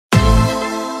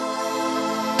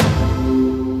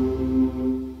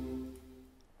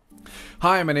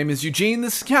Hi, my name is Eugene,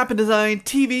 this is Capon Design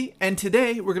TV, and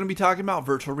today we're going to be talking about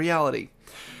virtual reality.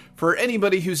 For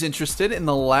anybody who's interested, in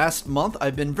the last month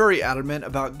I've been very adamant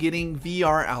about getting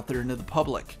VR out there into the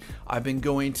public. I've been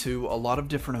going to a lot of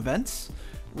different events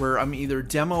where I'm either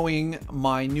demoing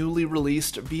my newly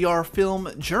released VR film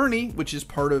Journey, which is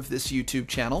part of this YouTube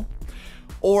channel,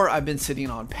 or I've been sitting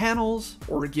on panels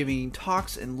or giving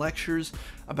talks and lectures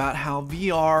about how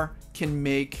VR can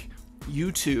make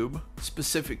YouTube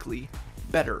specifically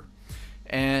better.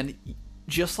 And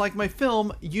just like my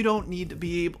film, you don't need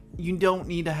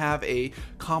to have a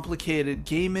complicated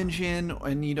game engine,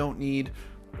 and you don't need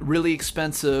really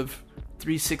expensive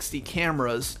 360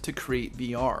 cameras to create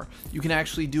VR. You can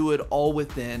actually do it all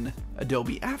within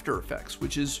Adobe After Effects,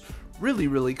 which is really,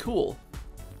 really cool.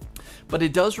 But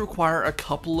it does require a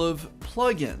couple of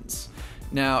plugins.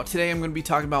 Now, today I'm going to be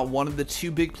talking about one of the two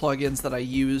big plugins that I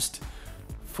used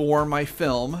for my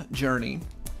film Journey,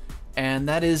 and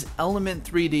that is Element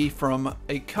 3D from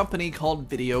a company called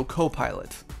Video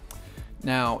Copilot.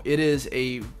 Now, it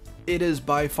is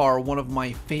by far one of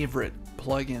my favorite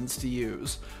plugins to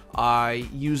use. I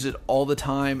use it all the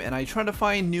time, and I try to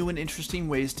find new and interesting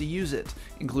ways to use it,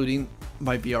 including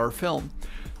my VR film.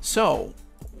 So,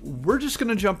 we're just going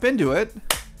to jump into it,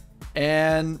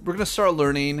 and we're going to start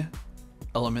learning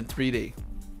Element 3D.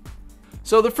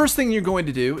 So the first thing you're going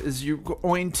to do is you're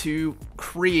going to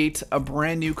create a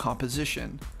brand new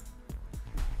composition.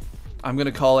 I'm going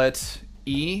to call it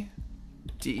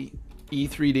E3D.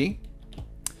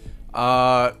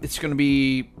 It's going to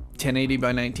be 1080 by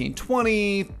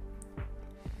 1920,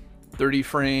 30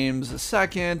 frames a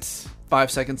second,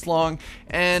 5 seconds long,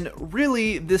 and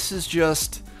really this is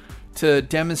just to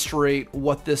demonstrate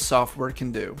what this software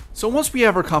can do. So once we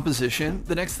have our composition,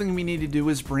 the next thing we need to do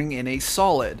is bring in a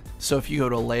solid. So if you go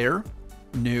to Layer,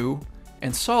 New,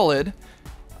 and Solid,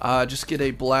 just get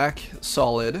a black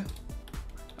solid.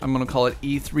 I'm going to call it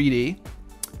E3D.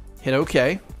 Hit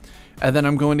OK. And then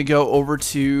I'm going to go over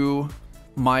to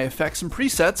my effects and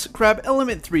presets, grab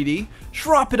Element 3D,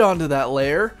 drop it onto that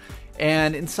layer,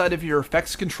 and inside of your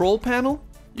effects control panel,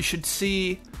 you should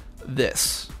see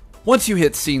this. Once you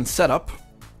hit Scene Setup,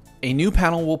 a new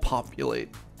panel will populate.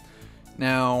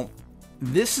 Now,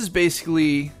 this is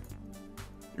basically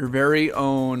your very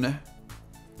own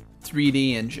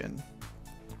 3D engine.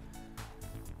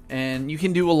 And you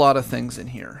can do a lot of things in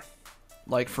here.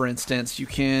 Like, for instance, you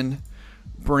can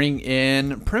bring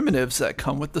in primitives that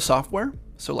come with the software.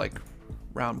 So like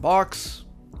round box,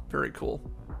 very cool.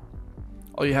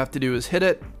 All you have to do is hit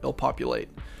it, it'll populate.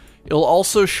 It'll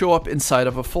also show up inside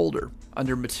of a folder.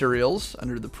 Under materials,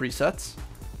 under the presets,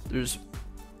 there's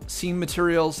scene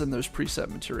materials and there's preset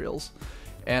materials.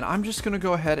 And I'm just going to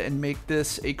go ahead and make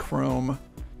this a chrome,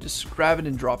 just grab it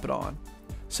and drop it on.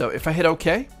 So if I hit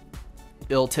OK,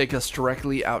 it'll take us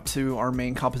directly out to our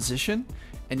main composition,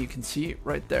 and you can see it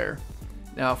right there.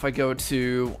 Now if I go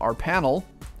to our panel,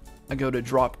 I go to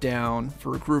drop down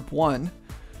for group 1,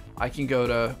 I can go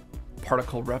to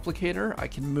particle replicator, I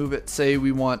can move it, say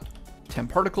we want 10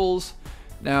 particles.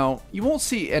 Now, you won't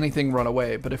see anything run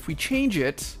away, but if we change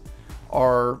it,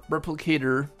 our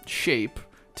replicator shape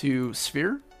to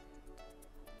sphere,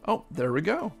 oh, there we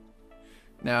go.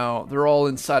 Now, they're all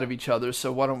inside of each other,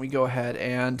 so why don't we go ahead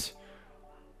and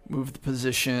move the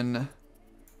position,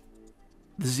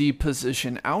 the Z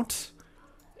position out,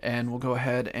 and we'll go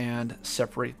ahead and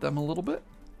separate them a little bit.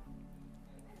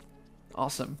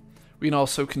 Awesome. We can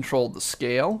also control the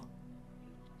scale.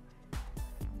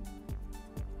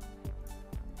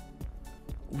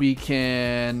 We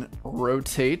can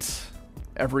rotate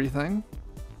everything.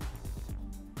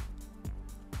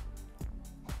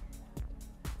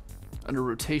 Under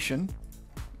rotation,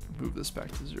 move this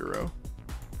back to 0,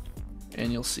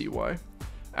 and you'll see why.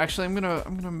 Actually, I'm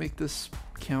gonna make this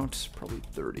count probably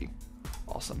 30.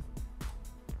 Awesome.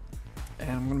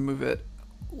 And I'm gonna move it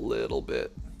a little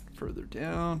bit further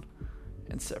down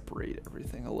and separate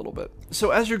everything a little bit.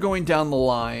 So as you're going down the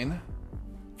line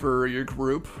for your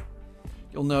group,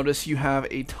 you'll notice you have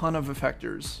a ton of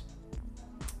effectors,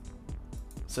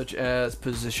 such as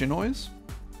position noise,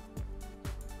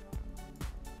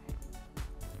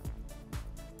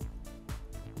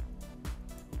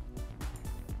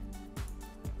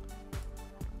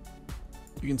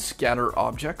 you can scatter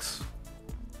objects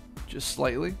just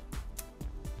slightly.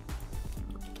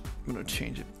 I'm going to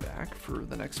change it back for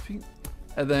the next piece.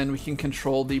 And then we can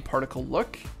control the particle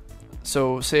look.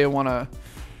 So say I want to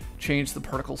change the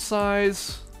particle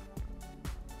size.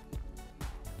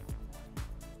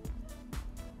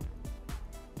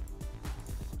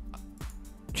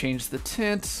 Change the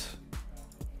tint.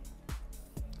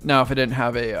 Now if I didn't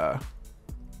have a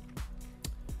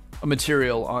a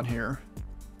material on here,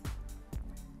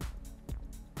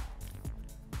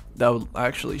 that would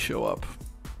actually show up.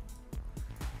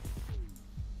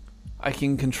 I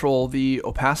can control the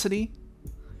opacity.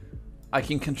 I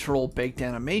can control baked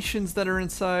animations that are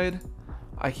inside.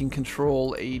 I can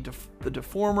control the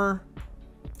deformer.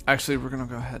 Actually, we're gonna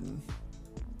go ahead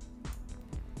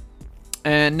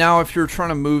and now if you're trying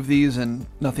to move these and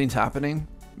nothing's happening,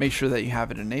 make sure that you have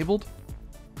it enabled.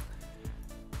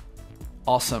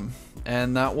 Awesome.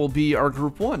 And that will be our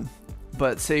group 1.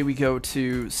 But say we go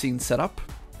to scene setup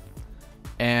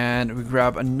and we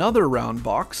grab another round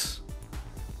box,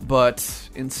 but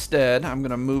instead I'm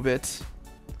gonna move it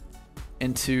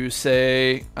into,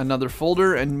 say, another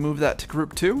folder and move that to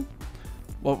group 2.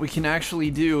 What we can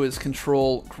actually do is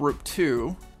control group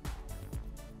 2,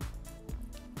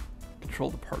 control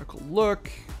the particle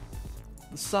look,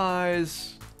 the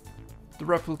size, the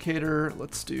replicator.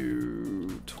 Let's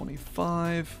do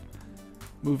 25.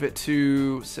 Move it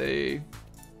to, say,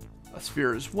 a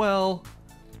sphere as well.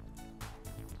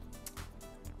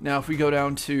 Now if we go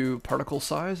down to particle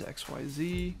size,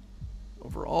 XYZ,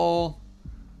 overall,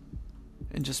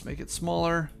 and just make it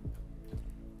smaller,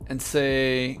 and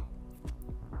say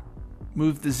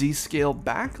move the Z scale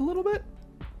back a little bit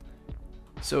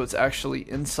so it's actually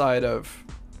inside of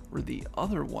where the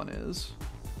other one is.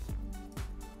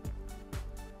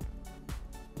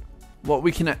 What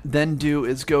we can then do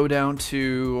is go down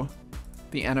to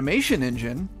the animation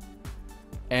engine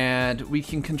and we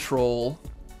can control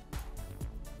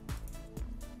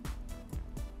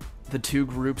the two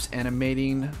groups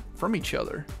animating from each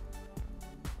other.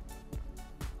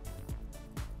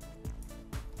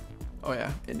 Oh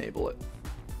yeah, enable it.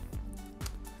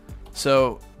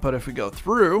 So, but if we go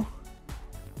through,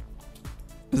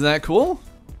 isn't that cool?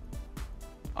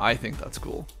 I think that's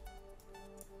cool.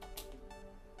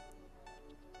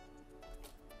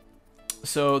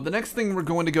 So the next thing we're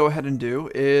going to go ahead and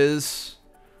do is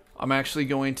I'm actually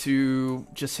going to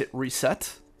just hit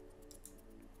reset.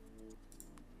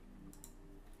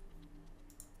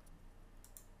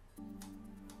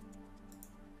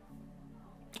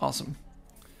 Awesome.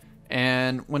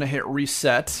 And when I hit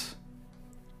reset,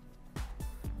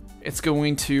 it's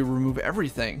going to remove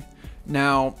everything.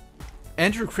 Now,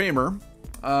 Andrew Kramer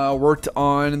worked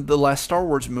on the last Star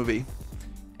Wars movie,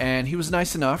 and he was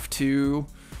nice enough to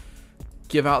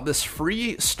give out this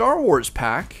free Star Wars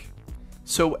pack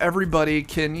so everybody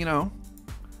can, you know,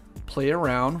 play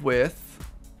around with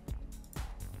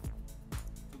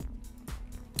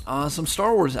some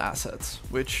Star Wars assets,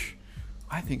 which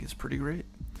I think is pretty great.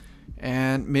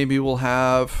 And maybe we'll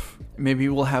have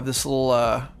this little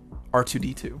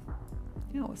R2D2.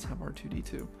 Yeah, let's have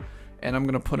R2D2. And I'm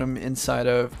gonna put him inside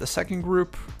of the second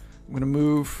group. I'm gonna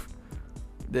move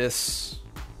this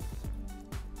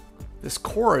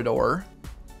corridor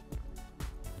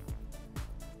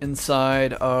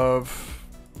inside of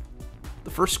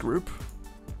the first group.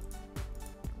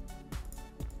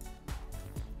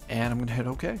 And I'm gonna hit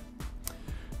OK.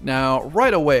 Now,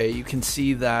 right away, you can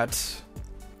see that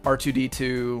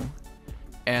R2D2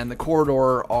 and the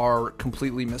corridor are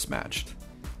completely mismatched,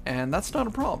 and that's not a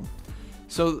problem.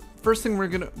 So first thing we're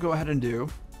gonna go ahead and do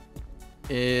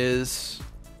is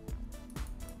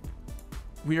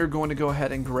we are going to go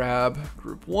ahead and grab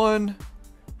group 1.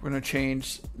 We're going to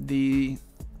change the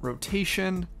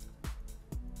rotation,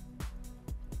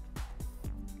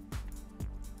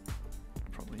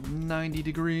 probably 90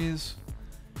 degrees.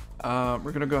 We're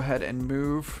going to go ahead and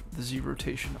move the Z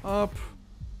rotation up.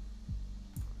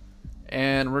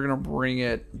 And we're going to bring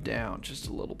it down just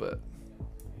a little bit.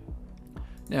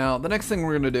 Now, the next thing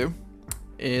we're going to do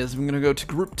is I'm going to go to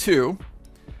group 2.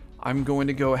 I'm going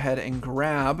to go ahead and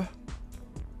grab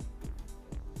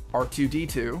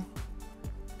R2D2,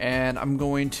 and I'm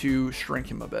going to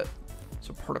shrink him a bit.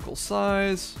 So particle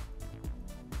size.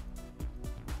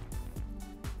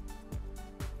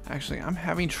 Actually, I'm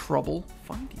having trouble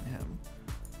finding him.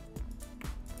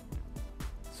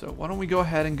 So why don't we go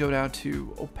ahead and go down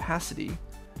to opacity.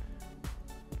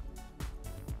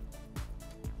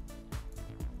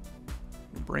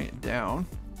 Bring it down.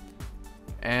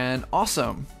 And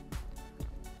awesome.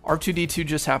 R2D2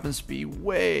 just happens to be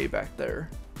way back there.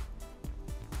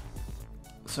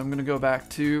 So I'm going to go back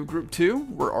to group 2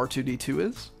 where R2D2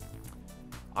 is.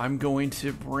 I'm going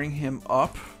to bring him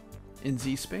up in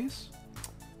Z space.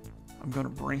 I'm going to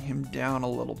bring him down a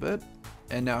little bit.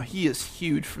 And now he is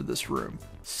huge for this room.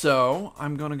 So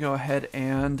I'm going to go ahead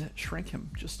and shrink him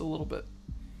just a little bit.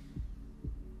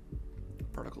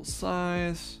 Particle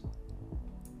size.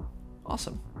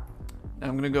 Awesome. Now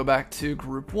I'm going to go back to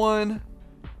group 1.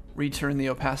 Return the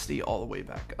opacity all the way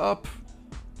back up.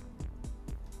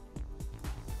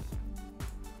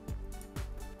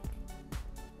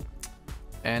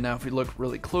 And now if we look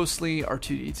really closely,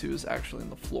 R2-D2 is actually on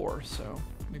the floor. So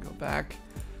I'm going to go back,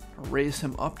 raise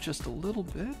him up just a little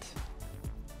bit.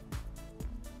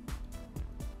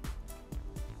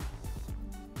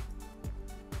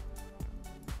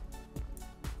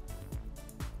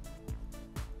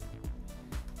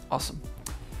 Awesome.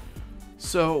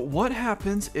 So what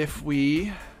happens if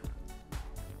we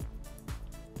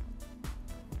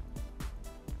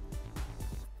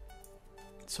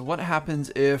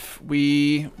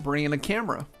bring in a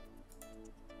camera?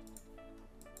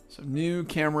 So new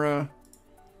camera.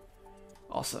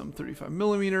 Awesome.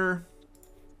 35mm.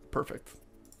 Perfect.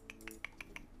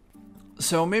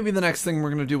 So maybe the next thing we're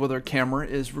going to do with our camera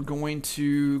is we're going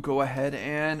to go ahead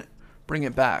and bring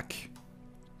it back.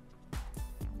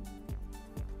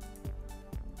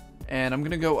 And I'm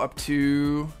going to go up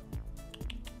to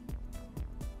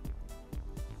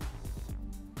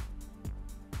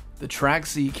the Track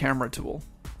Z camera tool.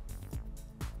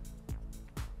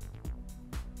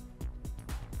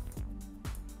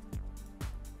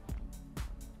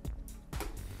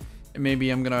 And maybe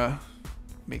I'm going to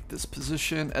make this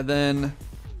position and then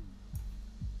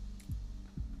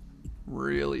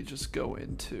really just go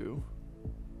into.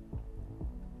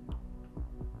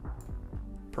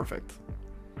 Perfect.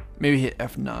 Maybe hit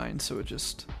F9 so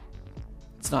it's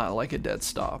not like a dead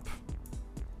stop.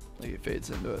 Like it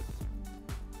fades into it.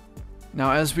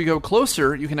 Now as we go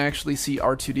closer, you can actually see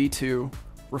R2-D2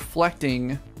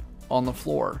 reflecting on the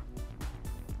floor,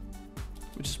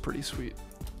 which is pretty sweet.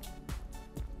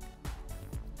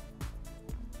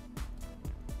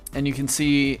 And you can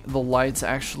see the lights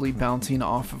actually bouncing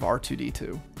off of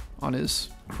R2-D2 on his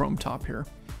chrome top here.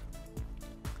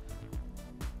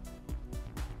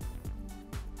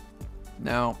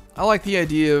 Now, I like the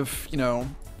idea of,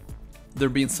 there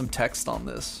being some text on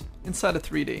this inside of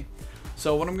 3D.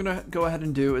 So what I'm going to go ahead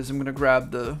and do is I'm going to grab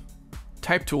the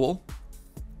type tool.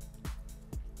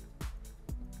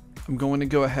 I'm going to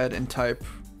go ahead and type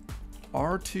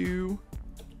R2-D2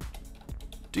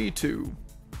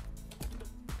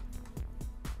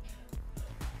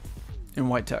 in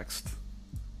white text.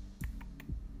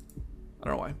 I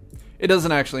don't know why. It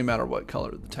doesn't actually matter what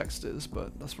color the text is,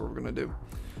 but that's what we're going to do.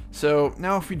 So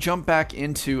now if we jump back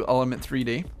into Element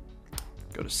 3D,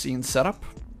 go to Scene Setup.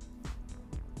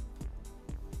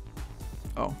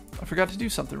 Oh, I forgot to do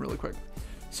something really quick.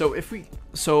 So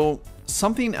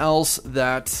something else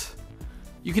that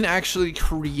you can actually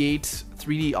create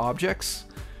 3D objects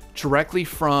directly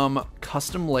from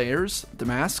custom layers, the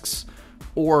masks,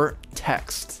 or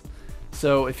text.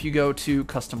 So if you go to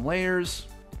Custom Layers,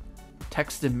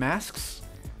 Text and Masks,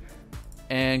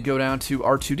 and go down to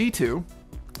R2-D2,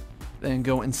 then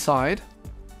go inside.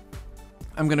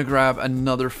 I'm going to grab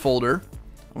another folder.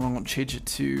 I'm going to change it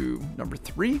to number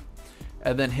 3,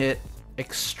 and then hit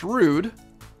Extrude.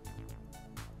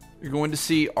 You're going to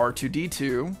see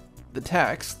R2-D2, the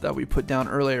text that we put down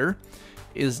earlier,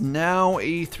 is now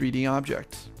a 3D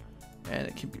object. And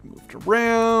it can be moved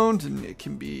around, and it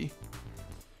can be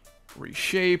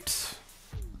reshaped.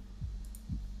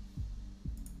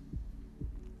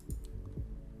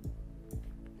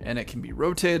 And it can be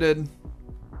rotated.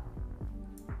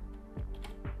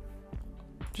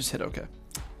 Just hit OK.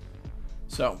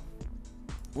 So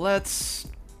let's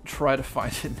try to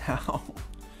find it now.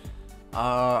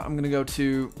 I'm going to go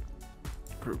to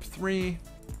group 3,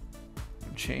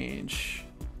 change.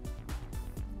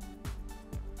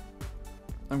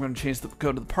 I'm going to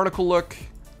go to the particle look.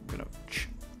 I'm going to.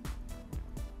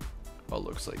 Oh,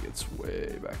 looks like it's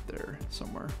way back there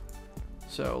somewhere.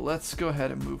 So let's go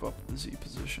ahead and move up the Z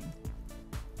position.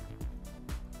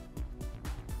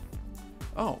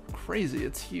 Oh, crazy,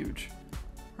 it's huge.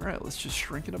 All right, let's just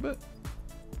shrink it a bit.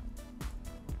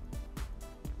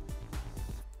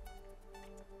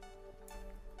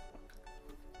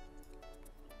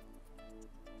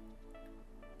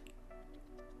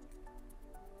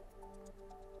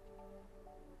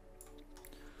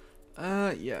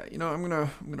 Yeah, I'm gonna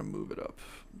move it up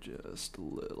just a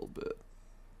little bit.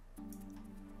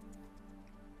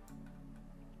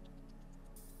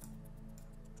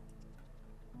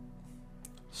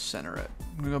 Center it.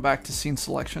 I'm gonna go back to scene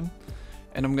selection,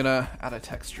 and I'm gonna add a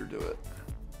texture to it.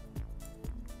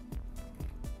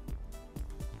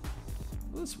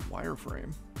 This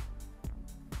wireframe.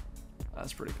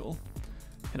 That's pretty cool.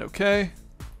 Hit OK.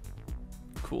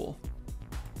 Cool.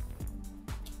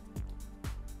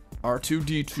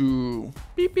 R2-D2.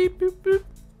 Beep, beep, boop, boop.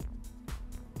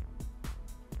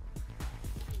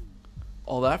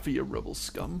 All that for you, rebel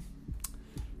scum.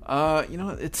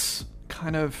 It's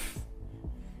kind of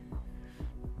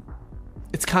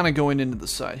going into the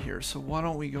side here. So why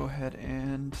don't we go ahead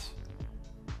and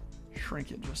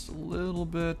shrink it just a little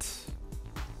bit.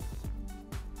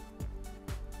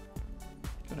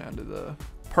 Go down to the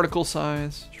particle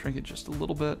size, shrink it just a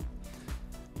little bit.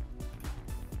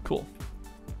 Cool.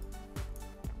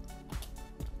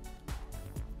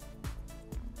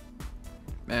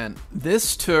 Man,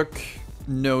 this took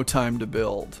no time to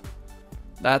build.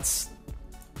 That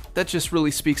just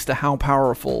really speaks to how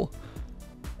powerful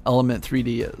Element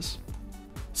 3D is.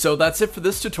 So that's it for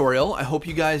this tutorial. I hope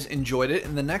you guys enjoyed it.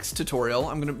 In the next tutorial,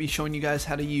 I'm going to be showing you guys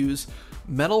how to use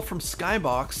Metal from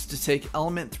Skybox to take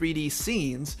Element 3D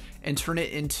scenes and turn it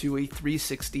into a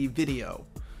 360 video.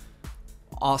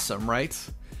 Awesome, right?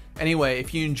 Anyway,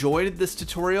 if you enjoyed this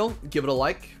tutorial, give it a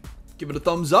like, give it a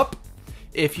thumbs up.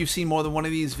 If you've seen more than one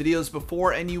of these videos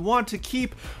before and you want to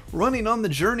keep running on the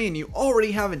journey and you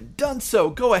already haven't done so,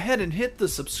 go ahead and hit the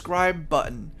subscribe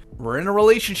button. We're in a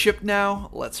relationship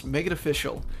now, let's make it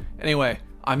official. Anyway,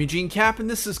 I'm Eugene Capon,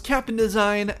 this is Capon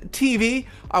Design TV.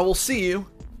 I will see you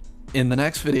in the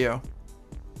next video.